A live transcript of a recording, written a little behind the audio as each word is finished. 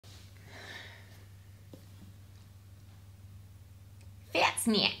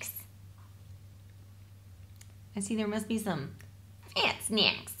snacks. I see there must be some fat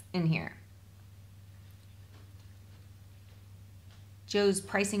snacks in here. Joe's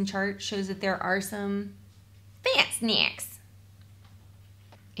pricing chart shows that there are some fat snacks.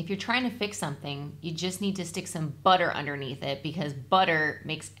 If you're trying to fix something, you just need to stick some butter underneath it because butter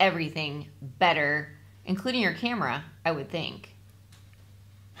makes everything better, including your camera, I would think.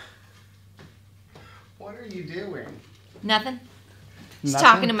 What are you doing? Nothing. Just Nothing?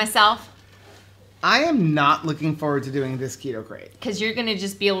 talking to myself. I am not looking forward to doing this keto crate. Because you're going to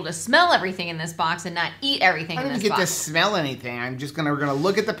just be able to smell everything in this box and not eat everything in this box. I don't even get to smell anything. We're gonna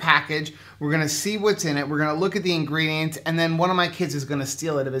look at the package. We're gonna see what's in it. We're gonna look at the ingredients, and then one of my kids is gonna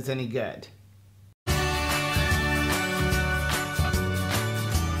steal it if it's any good.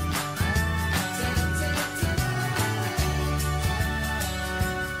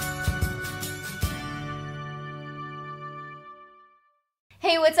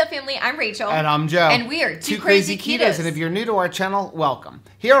 Hey, what's up, family? I'm Rachel. And I'm Joe. And we are Two Crazy Ketos. And if you're new to our channel, welcome.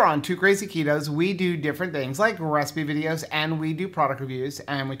 Here on Two Crazy Ketos, we do different things like recipe videos, and we do product reviews,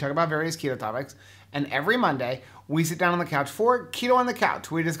 and we talk about various keto topics. And every Monday, we sit down on the couch for Keto on the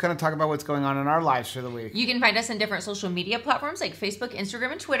Couch. We just kind of talk about what's going on in our lives for the week. You can find us on different social media platforms like Facebook,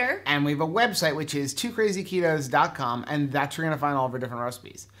 Instagram, and Twitter. And we have a website, which is twocrazyketos.com, and that's where you're going to find all of our different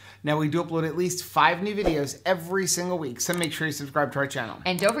recipes. Now, we do upload at least 5 new videos every single week, so make sure you subscribe to our channel.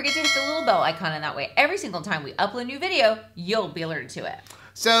 And don't forget to hit the little bell icon, and that way every single time we upload a new video, you'll be alerted to it.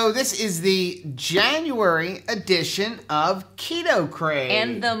 So this is the January edition of Keto Krate.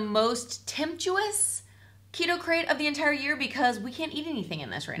 And the most temptuous keto crate of the entire year because we can't eat anything in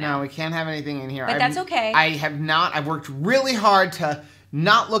this right now. No, we can't have anything in here. But that's okay. I've worked really hard to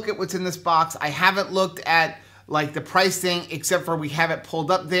not look at what's in this box. I haven't looked at like the price thing, except for we have it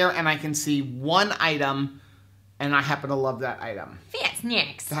pulled up there and I can see one item and I happen to love that item. Fat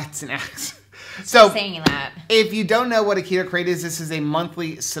snacks. Fat snacks. So, saying that. If you don't know what a keto crate is, this is a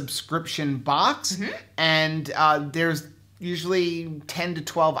monthly subscription box, and there's usually 10 to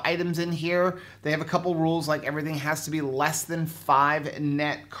 12 items in here. They have a couple rules, like everything has to be less than 5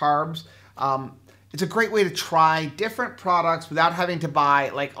 net carbs. It's a great way to try different products without having to buy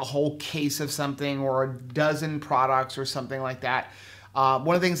like a whole case of something or a dozen products or something like that.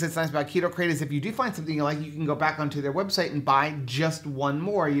 One of the things that's nice about Keto Krate is if you do find something you like, you can go back onto their website and buy just one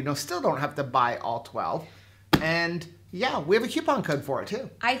more. You still don't have to buy all 12. And yeah, we have a coupon code for it too.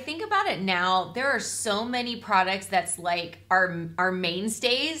 I think about it now, there are so many products that's like our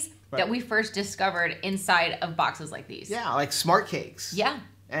mainstays that we first discovered inside of boxes like these. Yeah, like Smart Cakes. Yeah.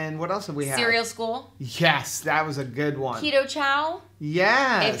 And what else have we had? Cereal School. Yes, that was a good one. Keto Chow.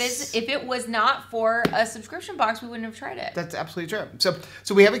 Yes. If it was not for a subscription box, we wouldn't have tried it. That's absolutely true.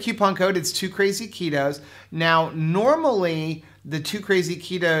 So we have a coupon code. It's 2 Crazy Ketos. Now, normally the 2 Crazy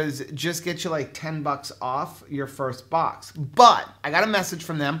Ketos just get you like $10 off your first box. But I got a message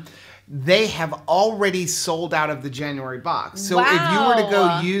from them. They have already sold out of the January box. So if you were to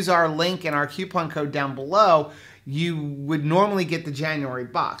go use our link and our coupon code down below, you would normally get the January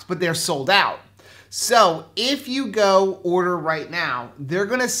box, but they're sold out. So if you go order right now, they're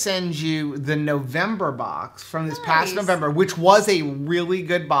going to send you the November box from this past November, which was a really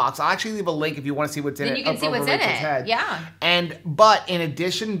good box. I'll actually leave a link if you want to see what's in it. Then you can see what's in it. Yeah. But in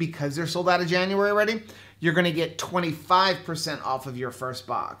addition, because they're sold out of January already, you're going to get 25% off of your first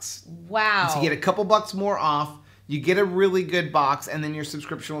box. Wow. So you get a couple bucks more off. You get a really good box, and then your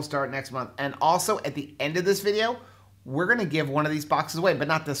subscription will start next month. And also, at the end of this video, we're going to give one of these boxes away, but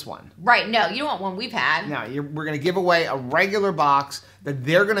not this one. Right. No, you don't want one we've had. No, we're going to give away a regular box that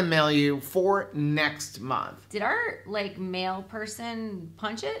they're going to mail you for next month. Did our mail person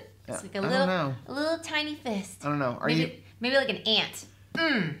punch it? It's like a little tiny fist. I don't know. Maybe like an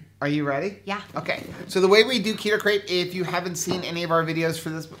ant. Are you ready? Yeah. Okay. So the way we do Keto Krate, if you haven't seen any of our videos for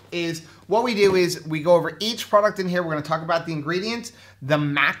this, is what we do is we go over each product in here. We're going to talk about the ingredients, the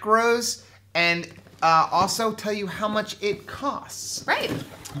macros, and also tell you how much it costs. Right.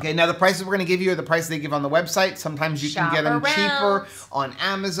 Okay, now the prices we're going to give you are the prices they give on the website. Sometimes you can get them cheaper on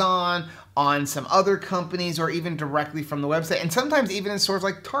Amazon, on some other companies, or even directly from the website, and sometimes even in stores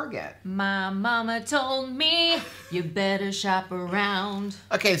like Target. My mama told me you better shop around.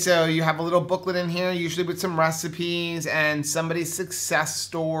 Okay, so you have a little booklet in here, usually with some recipes and somebody's success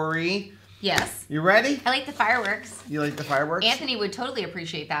story. Yes. You ready? I like the fireworks. You like the fireworks? Anthony would totally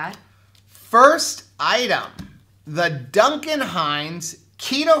appreciate that. First item, the Duncan Hines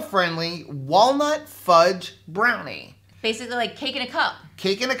keto-friendly walnut fudge brownie. Basically like cake in a cup.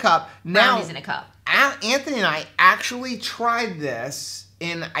 Cake in a cup. Brownies in a cup. Anthony and I actually tried this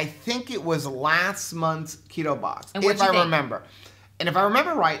in, I think it was last month's keto box, if I remember. And if I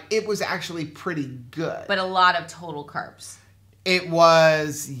remember right, it was actually pretty good. But a lot of total carbs. It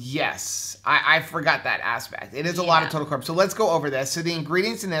was, yes. I forgot that aspect. It is a lot of total carbs. So let's go over this. So the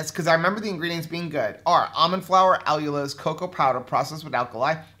ingredients in this, because I remember the ingredients being good, are almond flour, allulose, cocoa powder processed with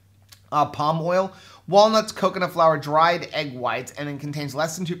alkali, palm oil, walnuts, coconut flour, dried egg whites, and then contains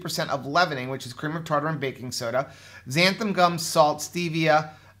less than 2% of leavening, which is cream of tartar and baking soda, xanthan gum, salt,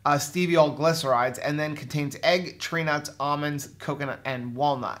 stevia, steviol glycerides, and then contains egg, tree nuts, almonds, coconut, and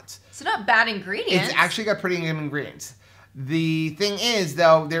walnuts. So not bad ingredients. It's actually got pretty good ingredients. The thing is,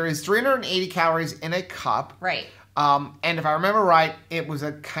 though, there is 380 calories in a cup. Right. And if I remember right, it was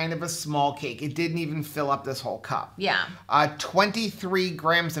a kind of a small cake. It didn't even fill up this whole cup. Yeah. 23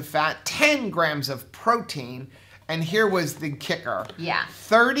 grams of fat, 10 grams of protein, and here was the kicker. Yeah.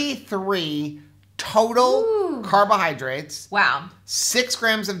 33 total carbohydrates. Wow. 6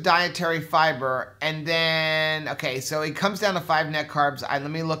 grams of dietary fiber, and then, okay, so it comes down to 5 net carbs.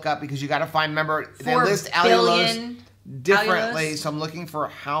 Let me look up because you got to find, remember, they list allulose differently. So I'm looking for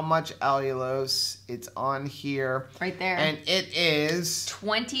how much allulose. It's on here. Right there. And it is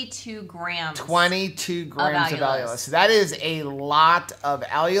 22 grams. 22 grams of allulose. So that is a lot of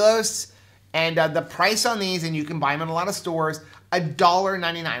allulose. And the price on these, and you can buy them in a lot of stores,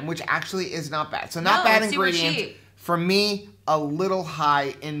 $1.99, which actually is not bad. So not bad ingredient. For me, a little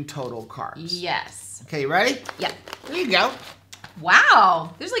high in total carbs. Yes. Okay, you ready? Yep. There you go.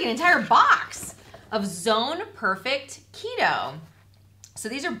 Wow. There's like an entire box of Zone Perfect Keto. So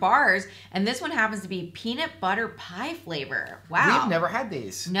these are bars, and this one happens to be peanut butter pie flavor. Wow. We've never had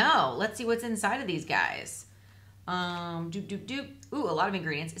these. No. Let's see what's inside of these guys. Ooh, a lot of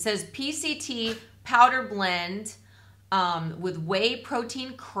ingredients. It says PCT powder blend with whey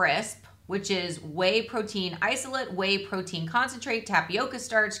protein crisp, which is whey protein isolate, whey protein concentrate, tapioca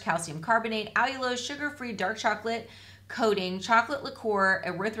starch, calcium carbonate, allulose, sugar-free dark chocolate coating, chocolate liqueur,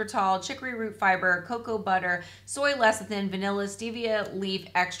 erythritol, chicory root fiber, cocoa butter, soy lecithin, vanilla, stevia leaf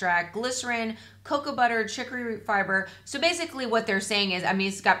extract, glycerin, cocoa butter, chicory root fiber. So basically what they're saying is, I mean,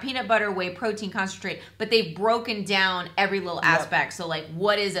 it's got peanut butter, whey protein concentrate, but they've broken down every little aspect. So like,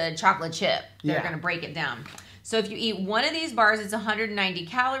 what is a chocolate chip? They're going to break it down. So if you eat one of these bars, it's 190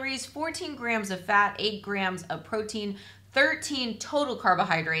 calories, 14 grams of fat, 8 grams of protein, 13 total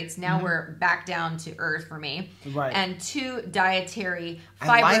carbohydrates. Now we're back down to earth for me. Right. And 2 dietary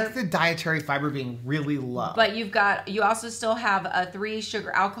fiber. I like the dietary fiber being really low. But you also still have 3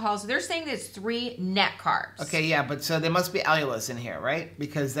 sugar alcohol. So they're saying there's 3 net carbs. Okay, yeah, but so there must be allulose in here, right?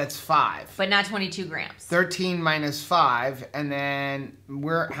 Because that's 5. But not 22 grams. 13 minus 5, and then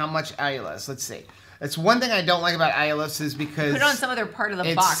how much allulose? Let's see. That's one thing I don't like about allulose is because put it on some other part of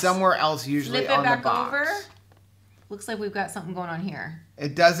the box. It's somewhere else usually on the box. Flip it back over. Looks like we've got something going on here.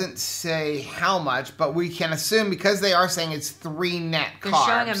 It doesn't say how much, but we can assume because they are saying it's 3 net carbs.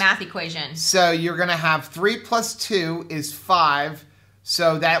 They're showing a math equation. So you're going to have 3 plus 2 is 5.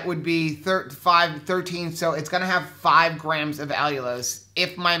 So that would be 13. So it's going to have 5 grams of allulose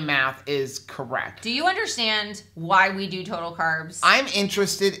if my math is correct. Do you understand why we do total carbs? I'm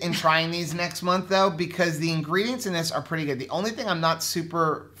interested in trying these next month, though, because the ingredients in this are pretty good. The only thing I'm not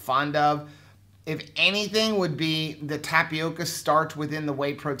super fond of, if anything, would be the tapioca starch within the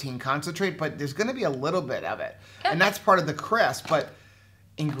whey protein concentrate, but there's going to be a little bit of it. Yep. And that's part of the crisp, but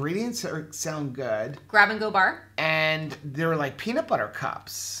ingredients sound good. Grab and go bar. And they're like peanut butter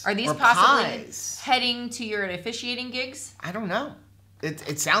cups. Are these possibly heading to your officiating gigs? I don't know.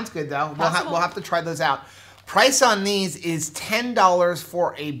 It sounds good, though. We'll have to try those out. Price on these is $10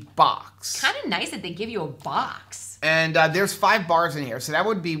 for a box. Kind of nice that they give you a box. And there's 5 bars in here, so that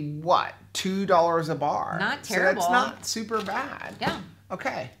would be what? $2 a bar. Not terrible. So that's not super bad. Yeah.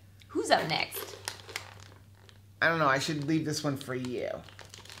 Okay. Who's up next? I don't know. I should leave this one for you.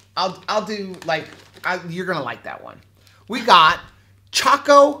 I'll do you're gonna like that one. We got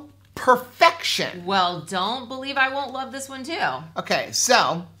Choco Perfection. Well, don't believe I won't love this one too. Okay,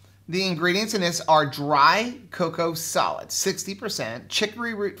 so the ingredients in this are dry cocoa solid, 60%,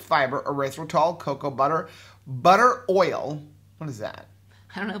 chicory root fiber, erythritol, cocoa butter, butter oil. What is that?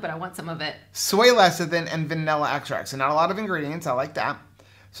 I don't know, but I want some of it. Soy lecithin and vanilla extract. So not a lot of ingredients. I like that.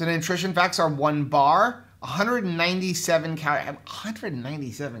 So the nutrition facts are 1 bar, 197 calories.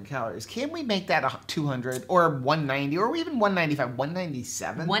 197 calories. Can't we make that 200 or 190 or even 195?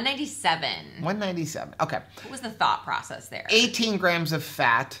 197? 197. 197. Okay. What was the thought process there? 18 grams of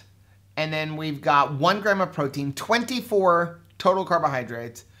fat. And then we've got 1 gram of protein, 24 total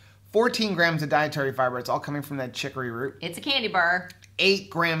carbohydrates, 14 grams of dietary fiber. It's all coming from that chicory root. It's a candy bar.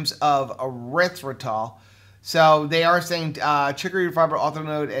 8 grams of erythritol, So they are saying chicory root fiber, also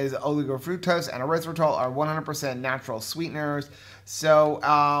known as oligofructose and erythritol, are 100% natural sweeteners. So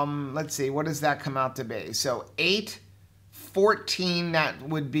let's see, what does that come out to be? So 8, 14, that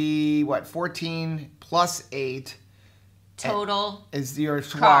would be what? 14 plus 8. Total is your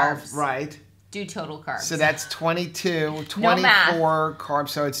 12, carbs. right? Do total carbs. So that's 22, 24 carbs.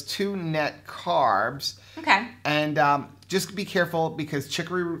 So it's 2 net carbs. Okay. And just be careful because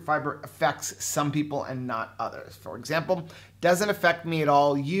chicory root fiber affects some people and not others. For example, doesn't affect me at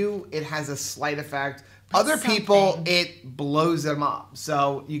all. It has a slight effect. Other people, it blows them up.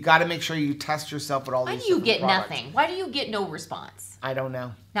 So you got to make sure you test yourself with all these different products. Why do you get nothing? Why do you get no response? I don't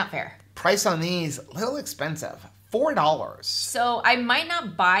know. Not fair. Price on these, a little expensive. $4. So I might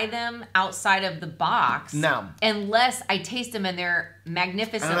not buy them outside of the box. No. Unless I taste them and they're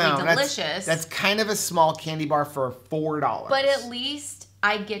magnificently delicious. That's kind of a small candy bar for $4. But at least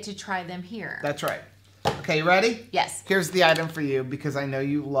I get to try them here. That's right. Okay, you ready? Yes. Here's the item for you because I know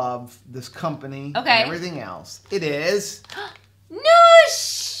you love this company and everything else. It is...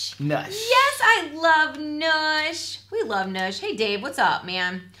 Nush! Nush. Yes, I love Nush. We love Nush. Hey, Dave, what's up,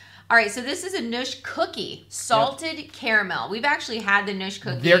 man? All right, so this is a Nush cookie, salted caramel. We've actually had the Nush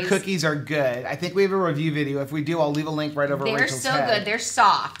cookies. Their cookies are good. I think we have a review video. If we do, I'll leave a link right over Rachel's head. They're so good. They're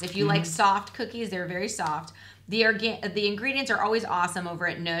soft. If you like soft cookies, they're very soft. The ingredients are always awesome over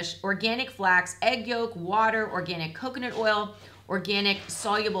at Nush. Organic flax, egg yolk, water, organic coconut oil, organic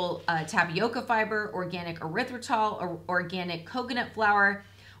soluble tapioca fiber, organic erythritol, organic coconut flour,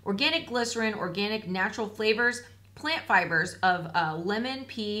 organic glycerin, organic natural flavors, plant fibers of lemon,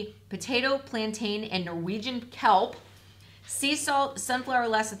 pea, potato, plantain, and Norwegian kelp, sea salt, sunflower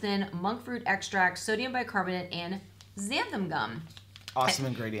lecithin, monk fruit extract, sodium bicarbonate, and xanthan gum. Awesome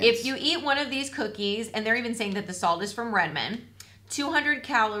ingredients. If you eat one of these cookies, and they're even saying that the salt is from Redmond, 200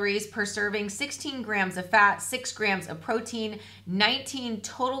 calories per serving, 16 grams of fat, 6 grams of protein, 19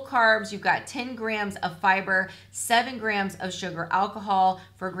 total carbs. You've got 10 grams of fiber, 7 grams of sugar alcohol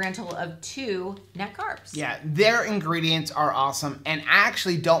for a grand total of 2 net carbs. Yeah, their ingredients are awesome. And I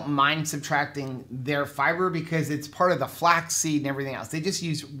actually don't mind subtracting their fiber because it's part of the flax seed and everything else. They just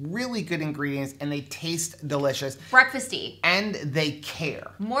use really good ingredients and they taste delicious. Breakfasty. And they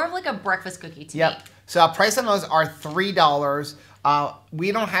care. More of like a breakfast cookie to me. So price on those are $3.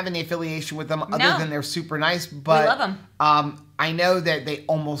 We don't have any affiliation with them other than they're super nice, but we love them. I know that they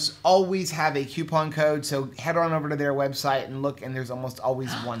almost always have a coupon code, so head on over to their website and look, and there's almost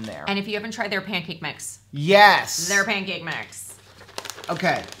always one there. And if you haven't tried their pancake mix. Yes. Their pancake mix.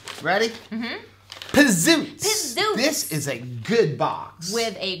 Okay, ready? Mm-hmm. Pazoots. Pazoots. This is a good box.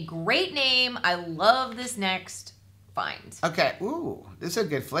 With a great name. I love this next find. Okay, ooh, this is a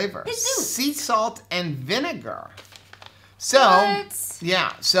good flavor. Pazoots. Sea salt and vinegar. So,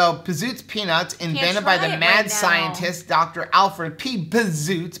 so Pazoots peanuts invented by the mad scientist Dr. Alfred P.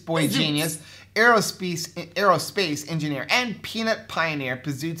 Pazoots, boy genius, aerospace engineer, and peanut pioneer.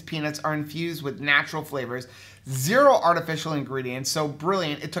 Pazoots peanuts are infused with natural flavors, 0 artificial ingredients, so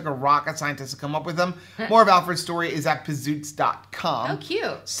brilliant it took a rocket scientist to come up with them. More of Alfred's story is at pazoots.com. Oh,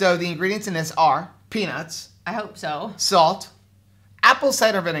 cute. So the ingredients in this are peanuts. I hope so. Salt, apple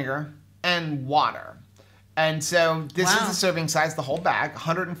cider vinegar, and water. And so this is the serving size, the whole bag,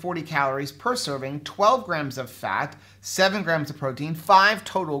 140 calories per serving, 12 grams of fat, 7 grams of protein, 5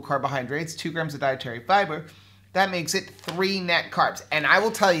 total carbohydrates, 2 grams of dietary fiber. That makes it 3 net carbs. And I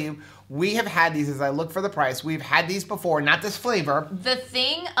will tell you, we have had these as I look for the price. We've had these before, not this flavor. The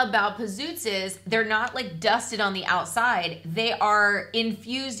thing about Pazoots is they're not like dusted on the outside. They are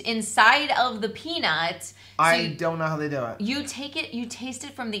infused inside of the peanut. I don't know how they do it. You take it, you taste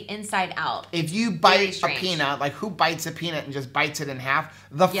it from the inside out. If you bite a peanut, like who bites a peanut and just bites it in half?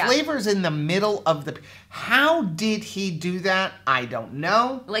 The flavor's in the middle of the... How did he do that? I don't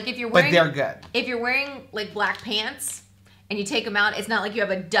know. Like if you're wearing... But they're good. If you're wearing like black pants and you take them out, it's not like you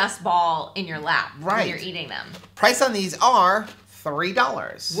have a dust ball in your lap when you're eating them. Price on these are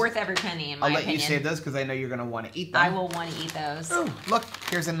 $3. Worth every penny in my opinion. I'll let you save those because I know you're going to want to eat them. I will want to eat those. Oh, look,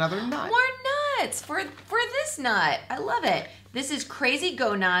 here's another nut. More nuts for this nut. I love it. This is Krazy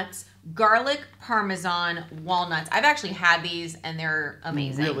Go Nuts, garlic, parmesan, walnuts. I've actually had these and they're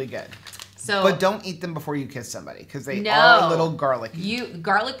amazing. Really good. So, but don't eat them before you kiss somebody because they are a little garlicky.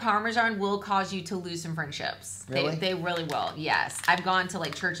 Garlic parmesan will cause you to lose some friendships. Really? They really will, yes. I've gone to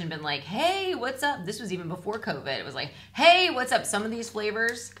like church and been like, hey, what's up? This was even before COVID. It was like, hey, what's up? Some of these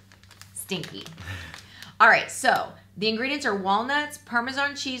flavors, stinky. All right, so the ingredients are walnuts,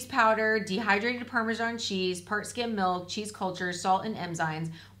 Parmesan cheese powder, dehydrated Parmesan cheese, part skim milk, cheese cultures, salt and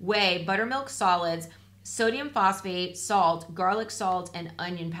enzymes, whey, buttermilk solids, sodium phosphate, salt, garlic salt, and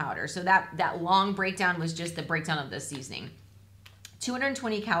onion powder. So that long breakdown was just the breakdown of the seasoning.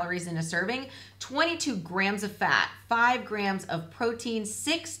 220 calories in a serving, 22 grams of fat, 5 grams of protein,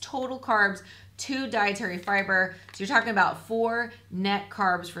 6 total carbs, 2 dietary fiber. So you're talking about 4 net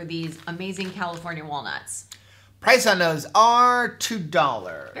carbs for these amazing California walnuts. Price on those are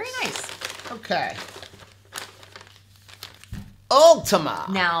 $2. Very nice. Okay. Ultima.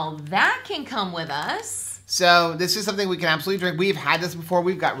 Now that can come with us. So this is something we can absolutely drink. We've had this before.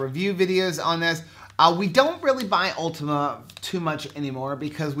 We've got review videos on this. We don't really buy Ultima too much anymore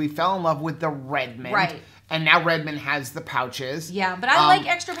because we fell in love with the Redmond. Right. And now Redmond has the pouches. Yeah, but I like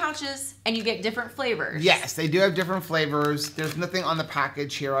extra pouches, and you get different flavors. Yes, they do have different flavors. There's nothing on the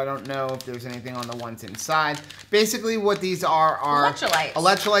package here. I don't know if there's anything on the ones inside. Basically, what these are electrolytes.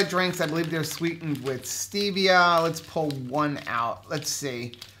 Electrolyte drinks. I believe they're sweetened with stevia. Let's pull one out. Let's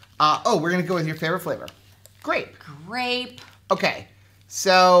see. Oh, we're going to go with your favorite flavor. Grape. Grape. Okay,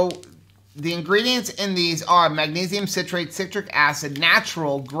 so the ingredients in these are magnesium citrate, citric acid,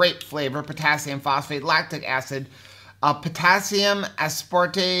 natural grape flavor, potassium phosphate, lactic acid, potassium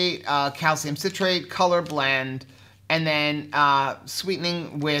aspartate, calcium citrate, color blend, and then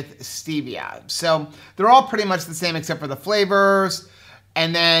sweetening with stevia. So they're all pretty much the same except for the flavors.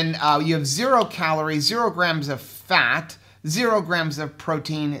 And then you have 0 calories, 0 grams of fat, 0 grams of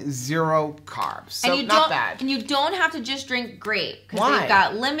protein, 0 carbs. So not bad. And you don't have to just drink grape. Why? Because they've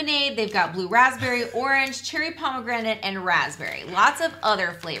got lemonade, they've got blue raspberry, orange, cherry pomegranate, and raspberry. Lots of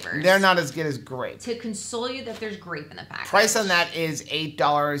other flavors. They're not as good as grape. To console you that there's grape in the package. Price on that is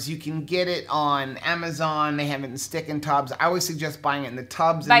 $8. You can get it on Amazon. They have it in stick and tubs. I always suggest buying it in the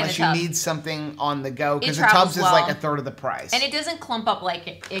tubs unless you need something on the go because the tubs is like a third of the price. And it doesn't clump up like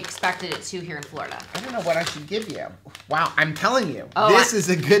it expected it to here in Florida. I don't know what I should give you. Wow, I'm telling you, this is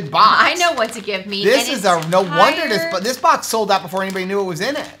a good box. I know what to give me. This is no wonder this box sold out before anybody knew it was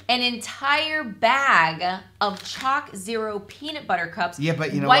in it. An entire bag of Chalk Zero peanut butter cups. Yeah,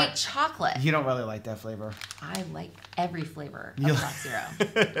 but you know white what? chocolate. You don't really like that flavor. I like every flavor of Chalk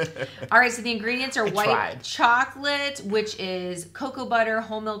Zero. All right, so the ingredients are white chocolate, which is cocoa butter,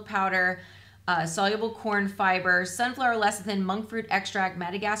 whole milk powder, soluble corn fiber, sunflower lecithin, monk fruit extract,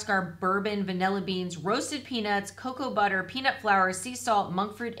 Madagascar bourbon, vanilla beans, roasted peanuts, cocoa butter, peanut flour, sea salt,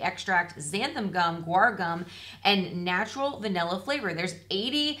 monk fruit extract, xanthan gum, guar gum, and natural vanilla flavor. There's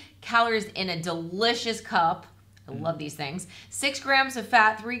 80 calories in a delicious cup. I love these things. 6 grams of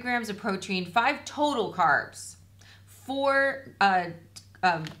fat, 3 grams of protein, 5 total carbs, 4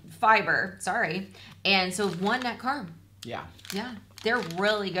 fiber, and so 1 net carb. Yeah. Yeah. They're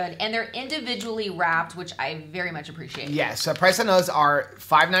really good, and they're individually wrapped, which I very much appreciate. Yes, so price on those are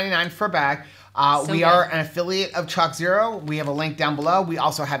 $5.99 for a bag. We are an affiliate of Chalk Zero. We have a link down below. We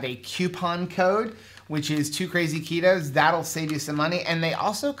also have a coupon code, which is 2 Crazy Ketos. That'll save you some money, and they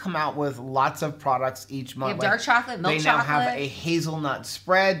also come out with lots of products each month. They have dark chocolate, milk chocolate. They now have a hazelnut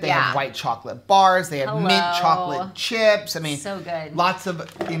spread. They have white chocolate bars. They have mint chocolate chips. I mean, so good. Lots of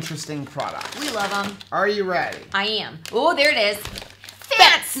interesting products. We love them. Are you ready? I am. Oh, there it is.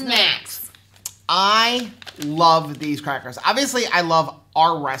 Fat snacks. I love these crackers. Obviously, I love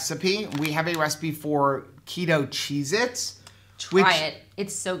our recipe. We have a recipe for keto Cheez-Its. Try it.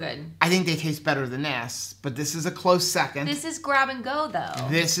 It's so good. I think they taste better than this, but this is a close second. This is grab and go, though.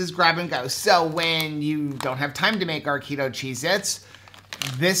 This is grab and go. So when you don't have time to make our keto Cheez-Its,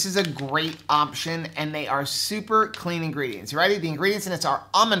 this is a great option, and they are super clean ingredients. You ready? The ingredients in this are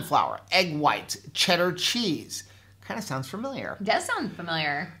almond flour, egg whites, cheddar cheese. Kind of sounds familiar. It does sound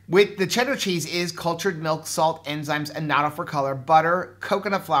familiar. With the cheddar cheese is cultured milk, salt, enzymes, annatto for color, butter,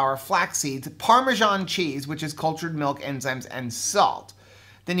 coconut flour, flax seeds, Parmesan cheese, which is cultured milk, enzymes, and salt.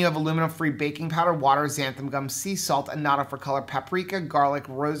 Then you have aluminum-free baking powder, water, xanthan gum, sea salt, annatto for color, paprika, garlic,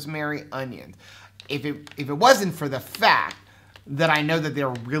 rosemary, onions. If it wasn't for the fact that I know that they're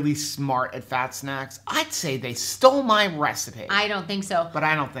really smart at fat snacks, I'd say they stole my recipe. I don't think so. But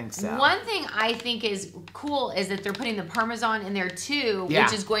I don't think so. One thing I think is cool is that they're putting the Parmesan in there too,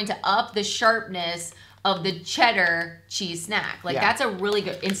 which is going to up the sharpness of the cheddar cheese snack. Like that's a really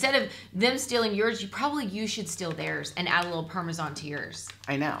good, instead of them stealing yours, you should steal theirs and add a little Parmesan to yours.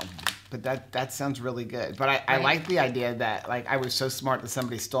 I know. But that sounds really good. But I like the idea that like I was so smart that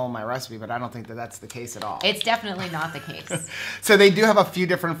somebody stole my recipe, but I don't think that that's the case at all. It's definitely not the case. So they do have a few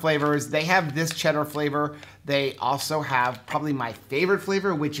different flavors. They have this cheddar flavor. They also have probably my favorite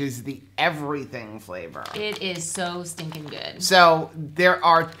flavor, which is the everything flavor. It is so stinking good. So there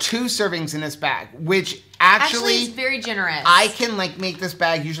are 2 servings in this bag, which Actually, it's very generous. I can like make this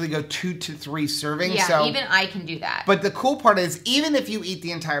bag usually go 2 to 3 servings. Yeah, so, even I can do that. But the cool part is, even if you eat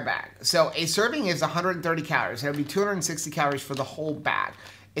the entire bag, so a serving is 130 calories. It'll be 260 calories for the whole bag.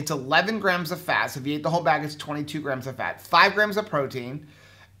 It's 11 grams of fat. So if you eat the whole bag, it's 22 grams of fat, 5 grams of protein,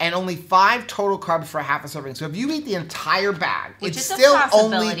 and only 5 total carbs for half a serving. So if you eat the entire bag, Which it's is a still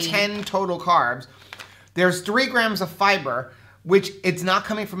only possibility. 10 total carbs. There's 3 grams of fiber, which it's not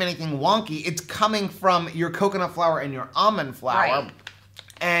coming from anything wonky. It's coming from your coconut flour and your almond flour. Right.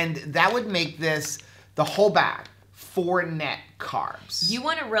 And that would make this, the whole bag, 4 net carbs. You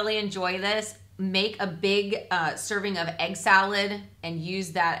want to really enjoy this, make a big serving of egg salad and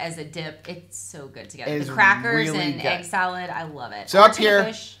use that as a dip. It's so good together. It is The crackers really and good. egg salad, I love it. So Or up tuna here,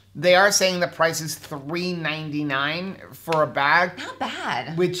 fish. they are saying the price is $3.99 for a bag. Not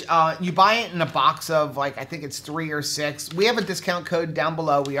bad. Which you buy it in a box of like, I think it's 3 or 6. We have a discount code down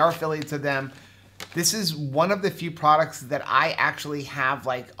below. We are affiliates of them. This is one of the few products that I actually have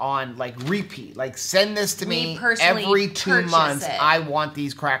like on like repeat. Like send this to me personally every 2 purchase months. it I want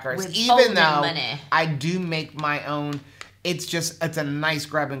these crackers. with Even folding though money. I do make my own. It's a nice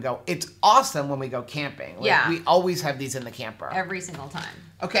grab and go. It's awesome when we go camping. Like, Yeah. we always have these in the camper. Every single time.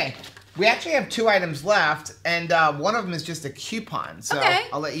 Okay, we actually have 2 items left, and one of them is just a coupon. So Okay.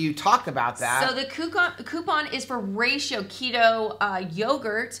 I'll let you talk about that. So the coupon is for Rachel Keto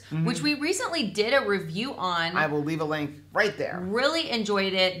yogurt, which we recently did a review on. I will leave a link right there. Really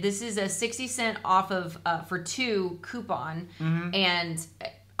enjoyed it. This is a 60-cent off of for 2 coupon, and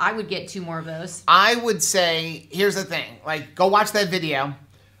I would get 2 more of those. I would say, here's the thing. Like, go watch that video.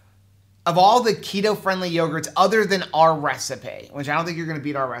 Of all the keto-friendly yogurts, other than our recipe, which I don't think you're going to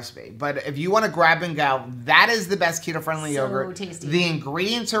beat our recipe, but if you want to grab and go, that is the best keto-friendly So yogurt. tasty. The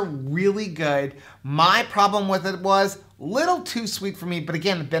ingredients are really good. My problem with it was little too sweet for me, but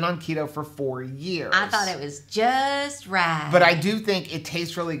again, I've been on keto for 4 years. I thought it was just right. But I do think it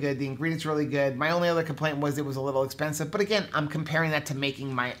tastes really good. The ingredients are really good. My only other complaint was it was a little expensive. But again, I'm comparing that to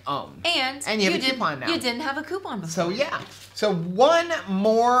making my own. And you have a coupon now. You didn't have a coupon before. So yeah. So one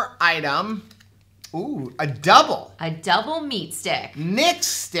more item. Ooh, a double. A double meat stick. Nick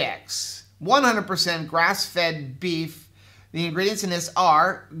sticks. 100% grass-fed beef. The ingredients in this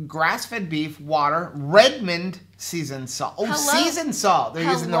are grass-fed beef, water, Redmond seasoned salt. Oh, Hello. seasoned salt. They're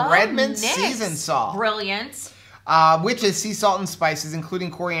using the Hello, Redmond Nick's. seasoned salt. Brilliant. Which is sea salt and spices,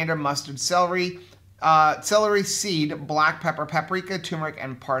 including coriander, mustard, celery, celery seed, black pepper, paprika, turmeric,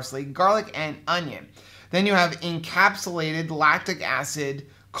 and parsley, garlic, and onion. Then you have encapsulated lactic acid,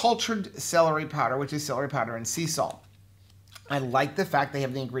 cultured celery powder, which is celery powder, and sea salt. I like the fact they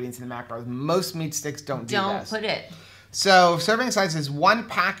have the ingredients in the macros. Most meat sticks don't do Don't this. put it. So serving size is 1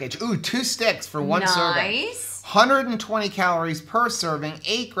 package. Ooh, 2 sticks for 1 serving. Nice. 120 calories per serving,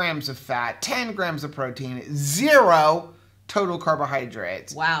 8 grams of fat, 10 grams of protein, 0 total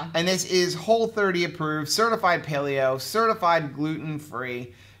carbohydrates. Wow. And this is Whole30 approved, certified paleo, certified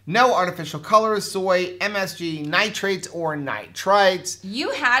gluten-free, no artificial colors, soy, MSG, nitrates, or nitrites.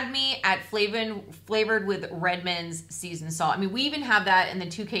 You had me at flavored with Redmond's seasoned salt. I mean, we even have that in the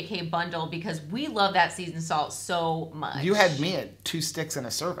 2KK bundle because we love that seasoned salt so much. You had me at 2 sticks in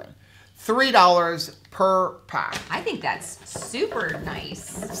a serving. $3 per pack. I think that's super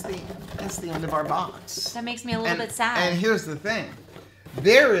nice. That's the end of our box. That makes me a little bit sad. And here's the thing.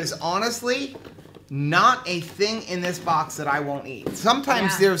 There is honestly not a thing in this box that I won't eat.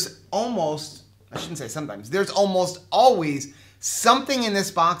 Sometimes there's almost, I shouldn't say sometimes, there's almost always something in this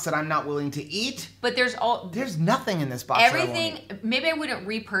box that I'm not willing to eat. But There's nothing in this box that I won't everything, eat. maybe I wouldn't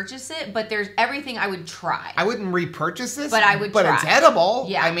repurchase it, but there's everything I would try. I wouldn't repurchase this, But I would But try. it's edible.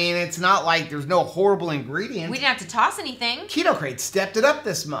 Yeah. I mean, it's not like there's no horrible ingredients. We didn't have to toss anything. Keto Krate stepped it up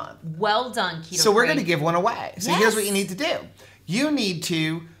this month. Well done, Keto So we're Krate. going to give one away. So Yes. here's what you need to do. You need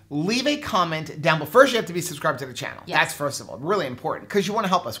to leave a comment down below. First, you have to be subscribed to the channel. Yes. That's first of all really important because you want to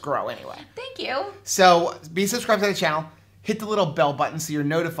help us grow anyway. Thank you. So be subscribed to the channel. Hit the little bell button so you're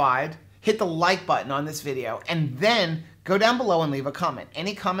notified. Hit the like button on this video. And then go down below and leave a comment.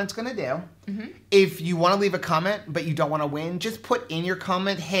 Any comment's going to do. If you want to leave a comment but you don't want to win, just put in your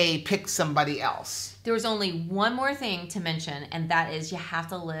comment, hey, pick somebody else. There was only one more thing to mention, and that is you have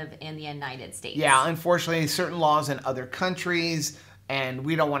to live in the United States. Yeah, unfortunately, certain laws in other countries, and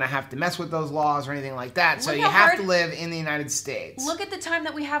we don't want to have to mess with those laws or anything like that. So Look you how have hard- to live in the United States. Look at the time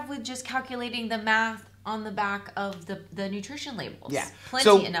that we have with just calculating the math on the back of the nutrition labels. Yeah. Plenty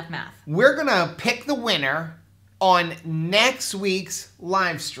So- enough math. We're going to pick the winner on next week's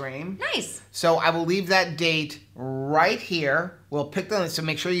live stream. Nice. So I will leave that date right here. We'll pick the, so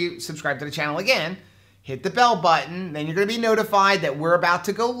make sure you subscribe to the channel again. hit the bell button, then you're gonna be notified that we're about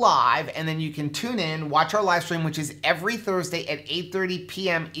to go live, and then you can tune in, watch our live stream, which is every Thursday at 8:30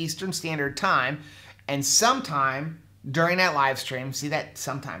 p.m. Eastern Standard Time, and sometime during that live stream, see that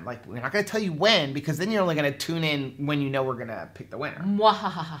sometime, like we're not gonna tell you when, because then you're only gonna tune in when you know we're gonna pick the winner.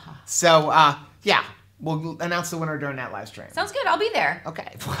 So, yeah. We'll announce the winner during that live stream. Sounds good. I'll be there.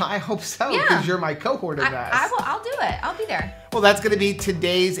 Okay. Well, I hope so, because you're my cohort of us. I will. I'll do it. I'll be there. Well, that's going to be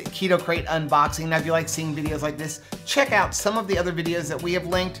today's Keto Krate unboxing. Now, if you like seeing videos like this, check out some of the other videos that we have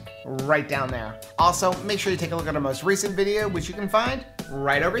linked right down there. Also, make sure you take a look at our most recent video, which you can find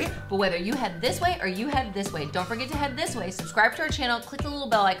right over here. But whether you head this way or you head this way, don't forget to head this way, subscribe to our channel, click the little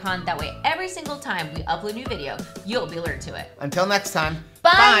bell icon. That way, every single time we upload a new video, you'll be alerted to it. Until next time,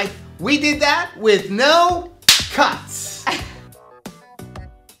 Bye. bye. We did that with no cuts.